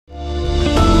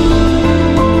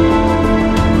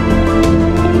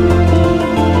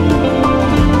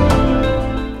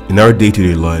In our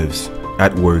day-to-day lives,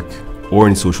 at work, or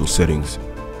in social settings,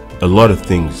 a lot of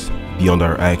things beyond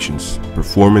our actions,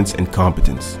 performance, and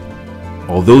competence,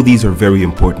 although these are very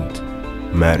important,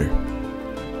 matter.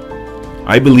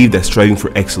 I believe that striving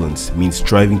for excellence means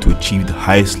striving to achieve the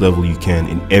highest level you can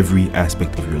in every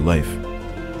aspect of your life.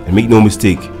 And make no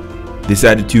mistake, this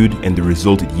attitude and the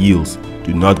result it yields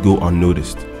do not go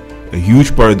unnoticed. A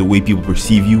huge part of the way people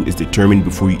perceive you is determined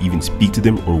before you even speak to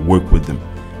them or work with them.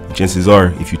 Chances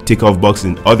are, if you tick off boxes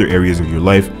in other areas of your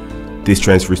life, this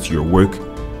transfers to your work,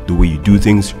 the way you do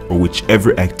things, or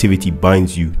whichever activity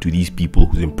binds you to these people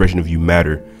whose impression of you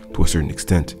matter to a certain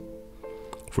extent.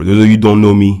 For those of you who don't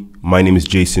know me, my name is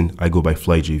Jason. I go by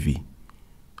FlyJV.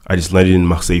 I just landed in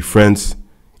Marseille, France.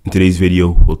 In today's video,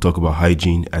 we'll talk about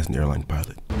hygiene as an airline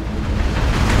pilot.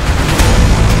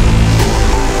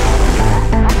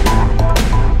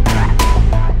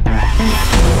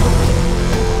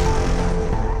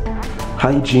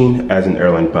 Hygiene as an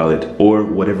airline pilot, or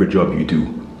whatever job you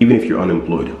do, even if you're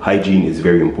unemployed, hygiene is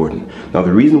very important. Now,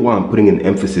 the reason why I'm putting an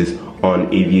emphasis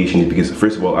on aviation is because,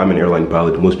 first of all, I'm an airline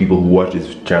pilot. Most people who watch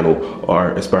this channel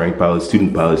are aspiring pilots,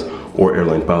 student pilots, or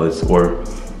airline pilots, or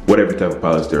whatever type of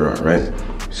pilots there are, right?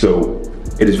 So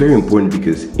it is very important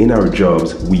because in our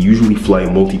jobs, we usually fly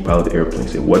multi-pilot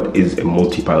airplanes. And what is a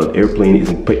multi-pilot airplane?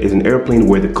 Is an airplane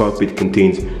where the cockpit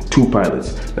contains two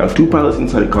pilots. Now, two pilots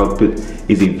inside a cockpit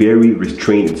is a very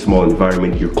restrained and small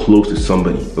environment. You're close to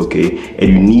somebody, okay? And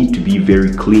you need to be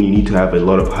very clean. You need to have a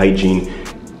lot of hygiene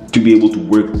to be able to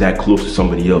work that close to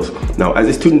somebody else. Now, as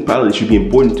a student pilot, it should be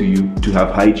important to you to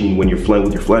have hygiene when you're flying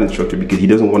with your flight instructor, because he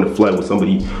doesn't want to fly with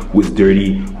somebody who is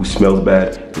dirty, who smells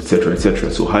bad, etc., etc.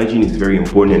 So hygiene is very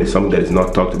important, and it's something that is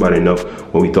not talked about enough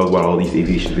when we talk about all these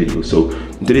aviation videos. So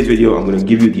in today's video, I'm going to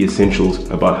give you the essentials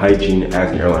about hygiene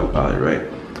as an airline pilot, right?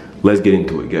 Let's get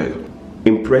into it, guys.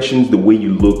 Impressions, the way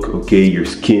you look, okay, your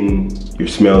skin, your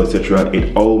smell, etc.,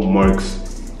 it all marks,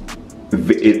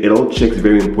 it all checks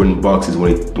very important boxes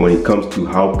when it comes to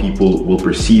how people will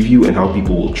perceive you and how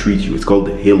people will treat you. It's called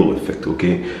the halo effect,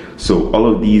 okay? So all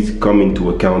of these come into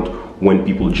account when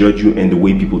people judge you and the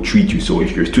way people treat you. So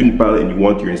if you're a student pilot and you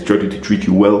want your instructor to treat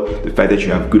you well, the fact that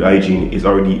you have good hygiene is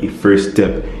already a first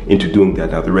step into doing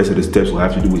that. Now, the rest of the steps will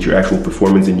have to do with your actual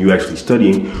performance and you actually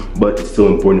studying, but it's still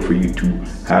important for you to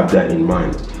have that in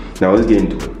mind. Now, let's get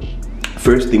into it.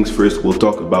 First things first, we'll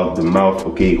talk about the mouth,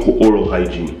 okay, oral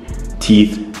hygiene,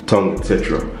 teeth, tongue,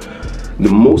 etc. The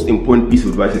most important piece of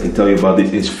advice I can tell you about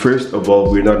this is, first of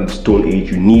all, we're not in the Stone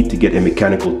Age. You need to get a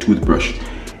mechanical toothbrush.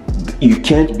 You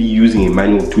can't be using a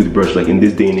manual toothbrush like in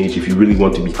this day and age if you really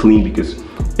want to be clean, because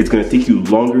it's going to take you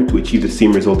longer to achieve the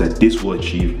same result that this will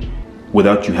achieve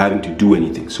without you having to do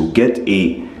anything. So get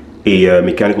a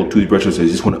mechanical toothbrush such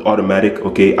as this one, automatic,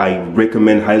 okay? I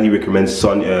highly recommend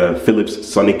Philips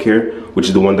Sonicare, which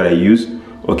is the one that I use.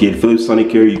 Okay, Philips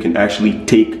Sonicare, you can actually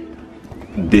take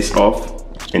this off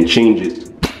and change it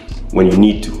when you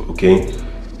need to, okay?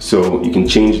 So you can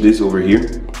change this over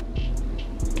here.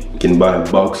 You can buy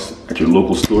a box at your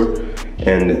local store,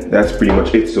 and that's pretty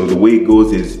much it. So the way it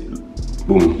goes is,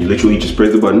 boom, you literally just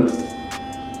press the button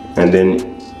and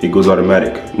then it goes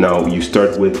automatic. Now you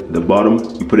start with the bottom,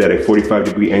 you put it at a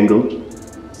 45-degree angle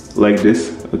like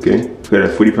this, okay? Put it at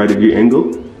a 45-degree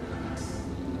angle.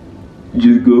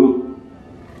 Just go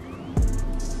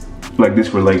like this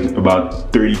for like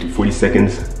about 30 to 40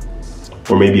 seconds,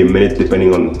 or maybe a minute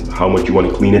depending on how much you want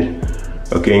to clean it.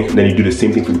 Okay, then you do the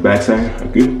same thing for the backside.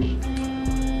 Okay,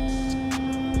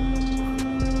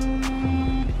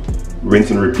 rinse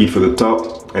and repeat for the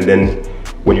top, and then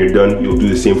when you're done, you'll do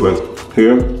the same for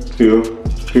here,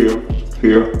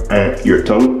 and your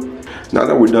tongue. Now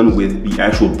that we're done with the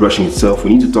actual brushing itself,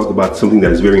 we need to talk about something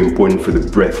that is very important for the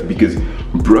breath, because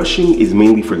brushing is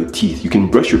mainly for the teeth. You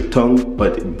can brush your tongue,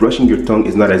 but brushing your tongue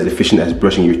is not as efficient as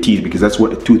brushing your teeth, because that's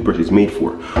what a toothbrush is made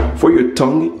for. For your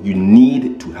tongue, you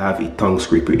need to have a tongue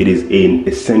scraper. It is an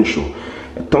essential.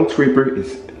 A tongue scraper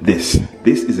is this.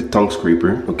 This is a tongue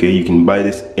scraper, okay? You can buy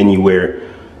this anywhere,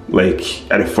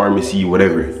 like at a pharmacy,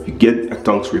 whatever. You get a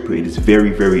tongue scraper, it is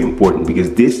very, very important,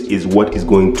 because this is what is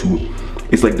going to,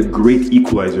 it's like the great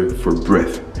equalizer for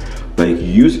breath. Like, you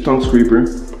use a tongue scraper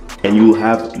and you will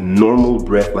have normal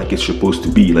breath like it's supposed to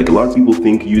be. Like, a lot of people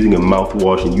think using a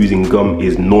mouthwash and using gum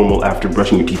is normal after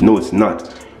brushing your teeth. No, it's not.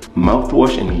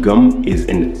 Mouthwash and gum is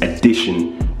an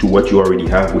addition to what you already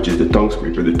have, which is the tongue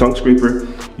scraper. The tongue scraper,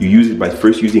 you use it by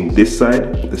first using this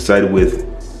side, the side with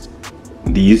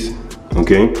these,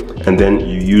 okay? And then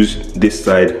you use this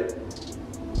side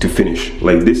to finish.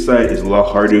 Like, this side is a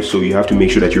lot harder, so you have to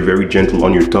make sure that you're very gentle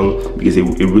on your tongue, because it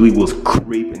really will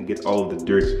scrape and get all of the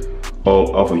dirt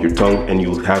all off of your tongue, and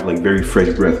you'll have like very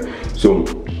fresh breath. So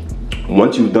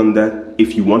Once you've done that,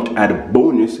 if you want to add a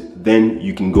bonus, then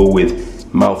you can go with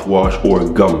mouthwash or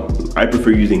gum. I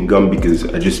prefer using gum because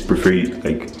I just prefer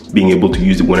like being able to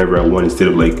use it whenever I want instead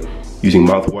of like using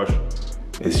mouthwash.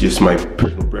 It's just my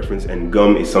personal preference, and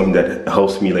gum is something that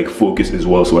helps me like focus as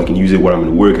well, so I can use it when I'm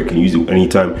at work. I can use it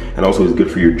anytime, and also it's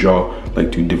good for your jaw, like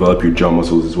to develop your jaw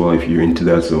muscles as well if you're into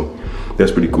that. So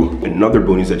that's pretty cool. Another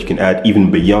bonus that you can add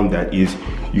even beyond that is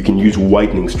you can use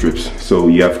whitening strips. So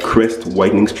you have Crest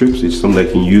whitening strips. It's something that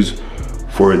you can use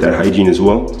for that hygiene as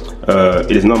well.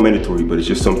 It is not mandatory, but it's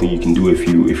just something you can do if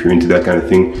you're into that kind of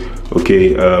thing. Okay,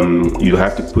 you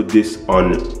have to put this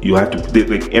on. You have to put it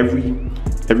like every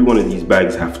one of these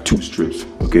bags have 2 strips.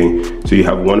 Okay, so you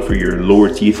have one for your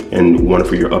lower teeth and one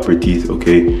for your upper teeth.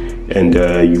 Okay, and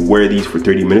you wear these for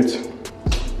 30 minutes,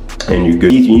 and you're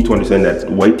good. You need to understand that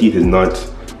white teeth is not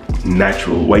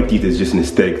natural. White teeth is just an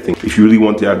aesthetic thing. If you really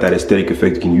want to have that aesthetic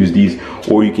effect, you can use these,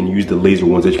 or you can use the laser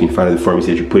ones that you can find at the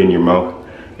pharmacy that you put in your mouth,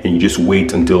 and you just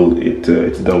wait until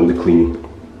it's done with the cleaning.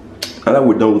 Now that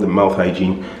we're done with the mouth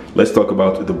hygiene, let's talk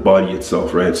about the body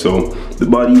itself, right? So the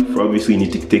body, obviously you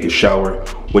need to take a shower.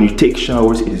 When you take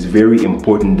showers, it is very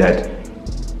important that,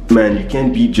 man, you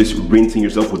can't be just rinsing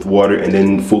yourself with water and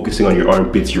then focusing on your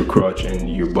armpits, your crotch,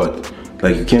 and your butt.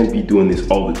 Like, you can't be doing this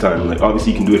all the time. Like,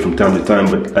 obviously you can do it from time to time,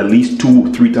 but at least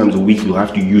 2-3 times a week you'll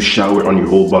have to use shower on your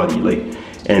whole body. Like,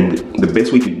 and the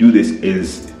best way to do this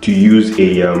is to use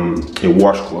a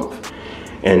washcloth.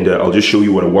 And I'll just show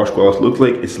you what a washcloth looks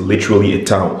like. It's literally a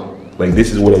towel. Like,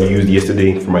 this is what I used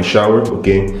yesterday for my shower.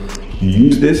 Okay, you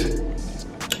use this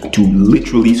to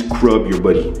literally scrub your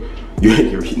body.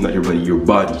 Not your body, your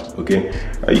body. Okay,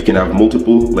 you can have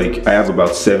multiple. Like, I have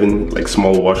about 7 like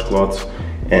small washcloths,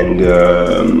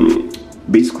 and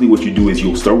basically what you do is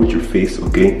you'll start with your face.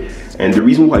 Okay, and the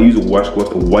reason why I use a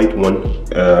washcloth, a white one,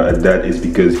 that is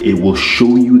because it will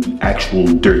show you the actual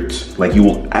dirt. Like, you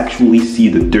will actually see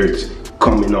the dirt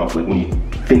coming off. Like, when you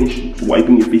finish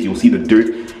wiping your face, you'll see the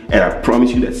dirt. And I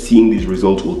promise you that seeing these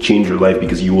results will change your life,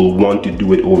 because you will want to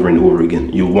do it over and over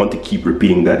again. You'll want to keep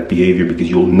repeating that behavior because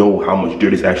you'll know how much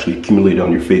dirt is actually accumulated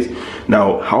on your face.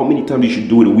 Now, how many times you should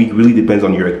do it a week really depends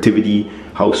on your activity,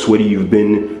 how sweaty you've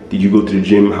been, did you go to the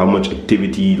gym, how much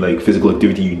activity, like physical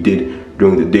activity you did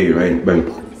during the day, right? But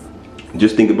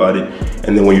just think about it.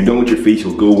 And then when you're done with your face,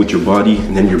 you'll go with your body,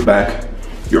 and then your back,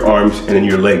 your arms, and then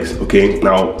your legs, okay?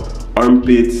 Now,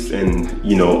 armpits and,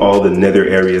 you know, all the nether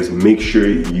areas, make sure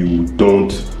you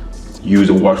don't use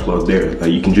a washcloth there.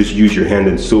 Like, you can just use your hand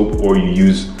and soap, or you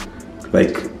use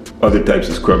like other types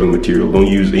of scrubbing material. Don't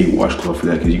use a washcloth for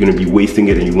that, because you're going to be wasting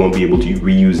it and you won't be able to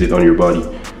reuse it on your body.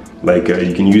 Like,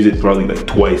 you can use it probably like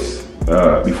twice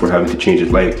before having to change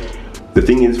it. Like, the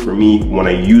thing is, for me, when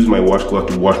I use my washcloth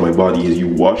to wash my body, is you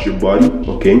wash your body,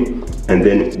 okay, and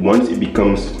then once it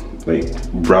becomes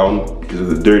like brown because of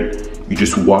the dirt, you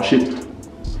just wash it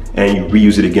and you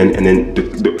reuse it again. And then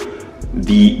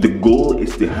the goal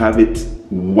is to have it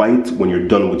white when you're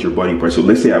done with your body part. So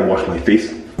let's say I wash my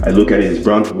face, I look at it, it's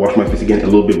brown, wash my face again, a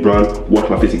little bit brown, wash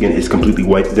my face again, it's completely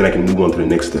white. Then I can move on to the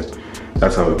next step.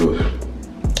 That's how it goes.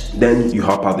 Then you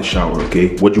hop out the shower,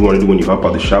 okay? What you want to do when you hop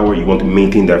out the shower, you want to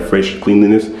maintain that fresh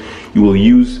cleanliness. You will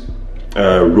use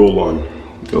roll-on.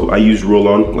 So I use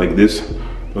roll-on like this.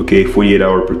 Okay,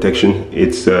 48-hour protection.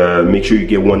 It's make sure you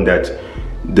get one that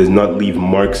does not leave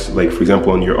marks, like for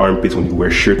example on your armpits when you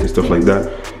wear shirts and stuff like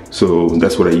that. So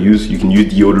that's what I use. You can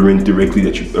use deodorant directly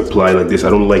that you apply like this. I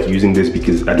don't like using this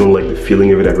because I don't like the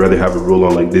feeling of it. I'd rather have a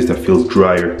roll-on like this that feels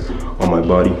drier on my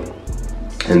body.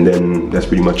 And then that's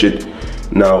pretty much it.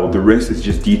 Now the rest is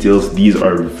just details. These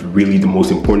are really the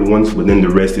most important ones, but then the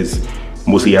rest is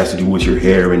mostly has to do with your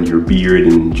hair and your beard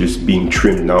and just being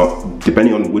trimmed. Now,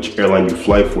 depending on which airline you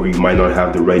fly for, you might not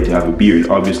have the right to have a beard.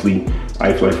 Obviously,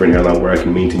 I fly for an airline where I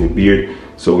can maintain a beard.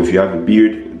 So if you have a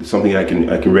beard, something I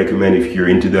can recommend if you're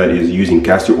into that is using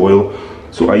castor oil.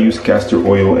 So I use castor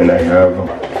oil, and I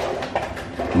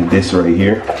have this right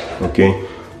here. Okay,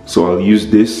 so I'll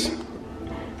use this.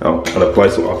 I'll apply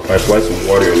some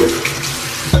water in it.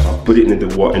 I'll put it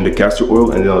in the castor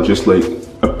oil, and then I'll just like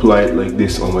apply it like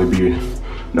this on my beard.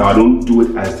 Now I don't do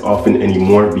it as often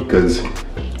anymore because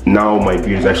now my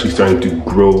beard is actually starting to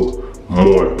grow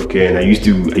more, okay? And I used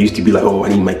to be like, oh, I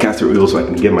need my castor oil so I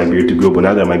can get my beard to grow, but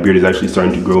now that my beard is actually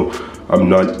starting to grow, I'm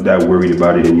not that worried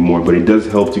about it anymore. But it does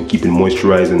help to keep it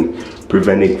moisturized and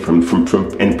preventing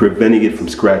it from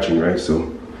scratching, right?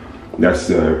 So that's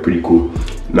pretty cool.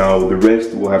 Now the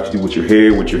rest will have to do with your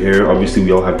hair. With your hair, obviously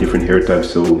we all have different hair types,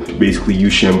 so basically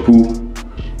use shampoo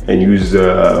and use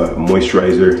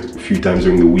moisturizer a few times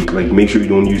during the week. Like, make sure you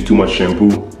don't use too much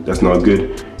shampoo, that's not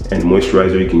good. And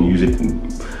moisturizer, you can use it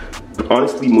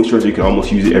honestly, moisturizer, you can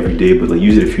almost use it every day, but like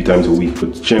use it a few times a week.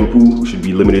 But shampoo should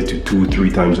be limited to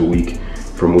 2-3 times a week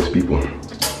for most people.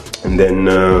 And then,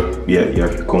 yeah, you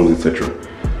have your combs, etc.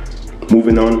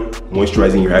 Moving on,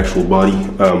 moisturizing your actual body.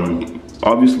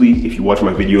 Obviously, if you watch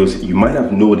my videos, you might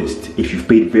have noticed, if you've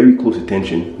paid very close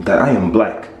attention, that I am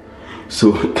black.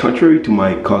 So contrary to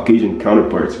my Caucasian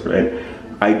counterparts, right,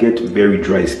 I get very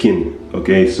dry skin,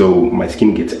 okay? So my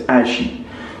skin gets ashy.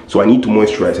 So I need to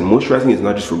moisturize, and moisturizing is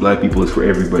not just for black people, it's for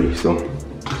everybody. So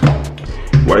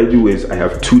what I do is I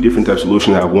have 2 different types of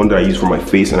lotion. I have one that I use for my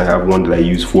face and I have one that I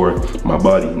use for my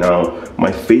body. Now,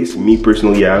 my face, me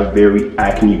personally, I have very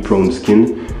acne prone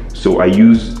skin. So I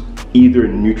use either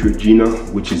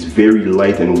Neutrogena, which is very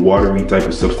light and watery type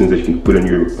of substance that you can put on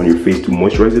your face to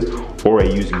moisturize it, or I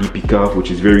use Lipicave, which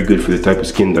is very good for the type of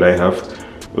skin that I have.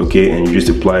 Okay, and you just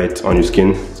apply it on your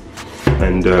skin,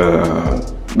 and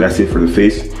that's it for the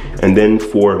face. And then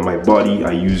for my body,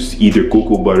 I use either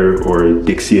cocoa butter or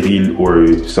Dexeril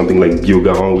or something like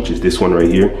Biogarant, which is this one right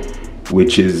here,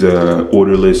 which is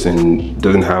odorless and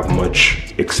doesn't have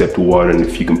much except water and a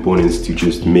few components to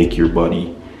just make your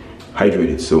body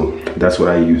hydrated. So that's what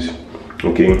I use.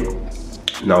 Okay,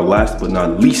 now last but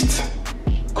not least,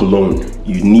 cologne.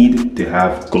 You need to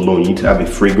have cologne. You need to have a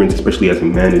fragrance, especially as a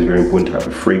man. It's very important to have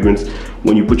a fragrance.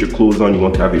 When you put your clothes on, you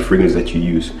want to have a fragrance that you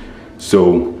use.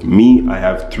 So me, I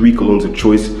have 3 colognes of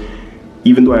choice.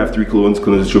 Even though I have 3 colognes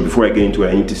of choice, before I get into it,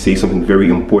 I need to say something very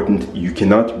important. You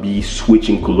cannot be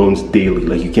switching colognes daily.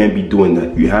 Like, you can't be doing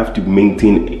that. You have to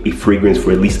maintain a fragrance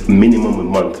for at least minimum a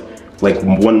month, like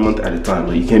 1 month at a time.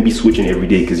 Like, you can't be switching every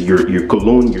day, because your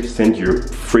cologne, your scent, your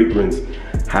fragrance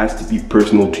has to be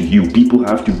personal to you. People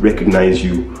have to recognize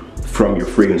you from your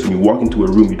fragrance. When you walk into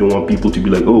a room, you don't want people to be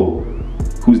like, oh,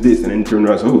 who's this? And then turn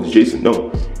around and say, oh, it's Jason.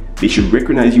 No. They should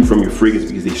recognize you from your fragrance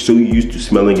because they're so used to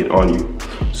smelling it on you.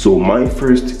 So my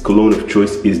first cologne of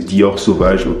choice is Dior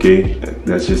Sauvage, okay?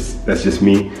 That's just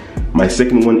me. My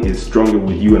second one is Stronger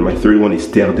With You, and my third one is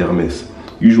Terre d'Hermès.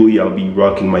 Usually I'll be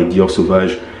rocking my Dior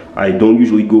Sauvage. I don't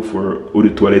usually go for eau de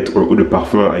toilette or eau de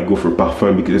parfum. I go for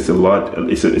parfum because it's a lot,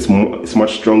 it's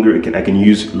much stronger. I can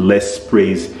use less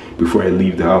sprays before I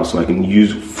leave the house. So I can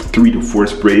use 3 to 4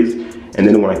 sprays. And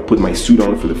then when I put my suit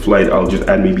on for the flight, I'll just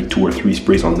add maybe 2 or 3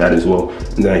 sprays on that as well.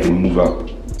 And then I can move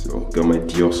out. So got my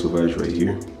Dior Sauvage right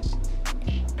here.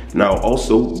 Now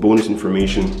also, bonus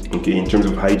information, okay, in terms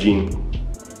of hygiene,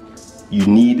 you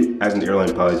need, as an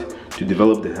airline pilot, to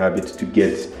develop the habit to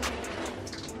get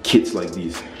kits like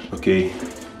these, okay?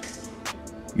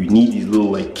 You need these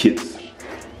little like kits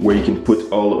where you can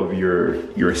put all of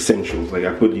your essentials. Like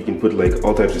you can put like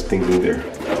all types of things in there.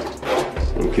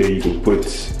 Okay, you can put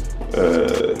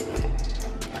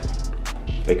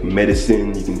like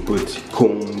medicine, you can put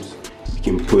combs, you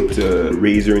can put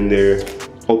razor in there,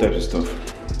 all types of stuff.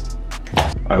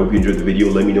 I hope you enjoyed the video.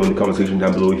 Let me know in the comment section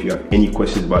down below if you have any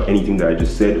questions about anything that I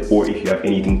just said, or if you have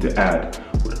anything to add.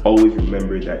 But always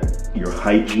remember that your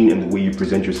hygiene and the way you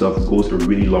present yourself goes a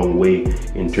really long way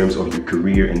in terms of your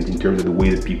career and in terms of the way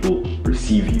that people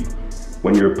perceive you.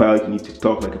 When you're a pilot, you need to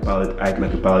talk like a pilot, act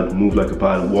like a pilot, move like a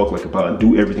pilot, walk like a pilot,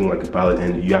 do everything like a pilot,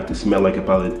 and you have to smell like a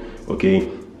pilot, okay?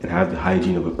 And have the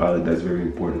hygiene of a pilot. That's very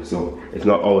important. So it's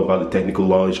not all about the technical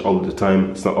knowledge all of the time.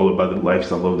 It's not all about the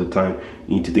lifestyle all of the time.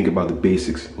 You need to think about the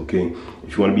basics, okay?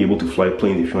 If you want to be able to fly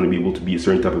planes, if you want to be able to be a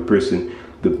certain type of person,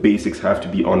 the basics have to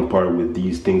be on par with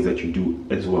these things that you do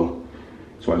as well.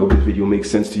 So I hope this video makes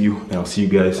sense to you, and I'll see you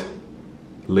guys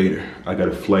later. I got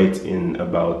a flight in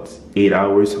about 8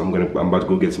 hours. I'm about to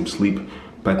go get some sleep,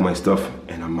 pack my stuff,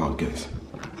 and I'm out, guys.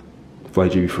 Fly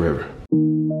JB forever.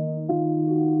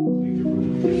 Leave the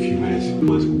room in a few minutes.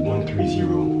 Plus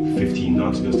 130, 15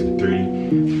 knots, gusting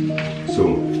 30.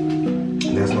 So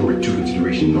that's number 2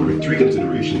 consideration. Number 3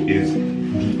 consideration is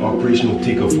the operational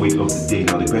takeoff weight of the day.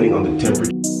 Now, depending on the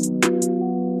temperature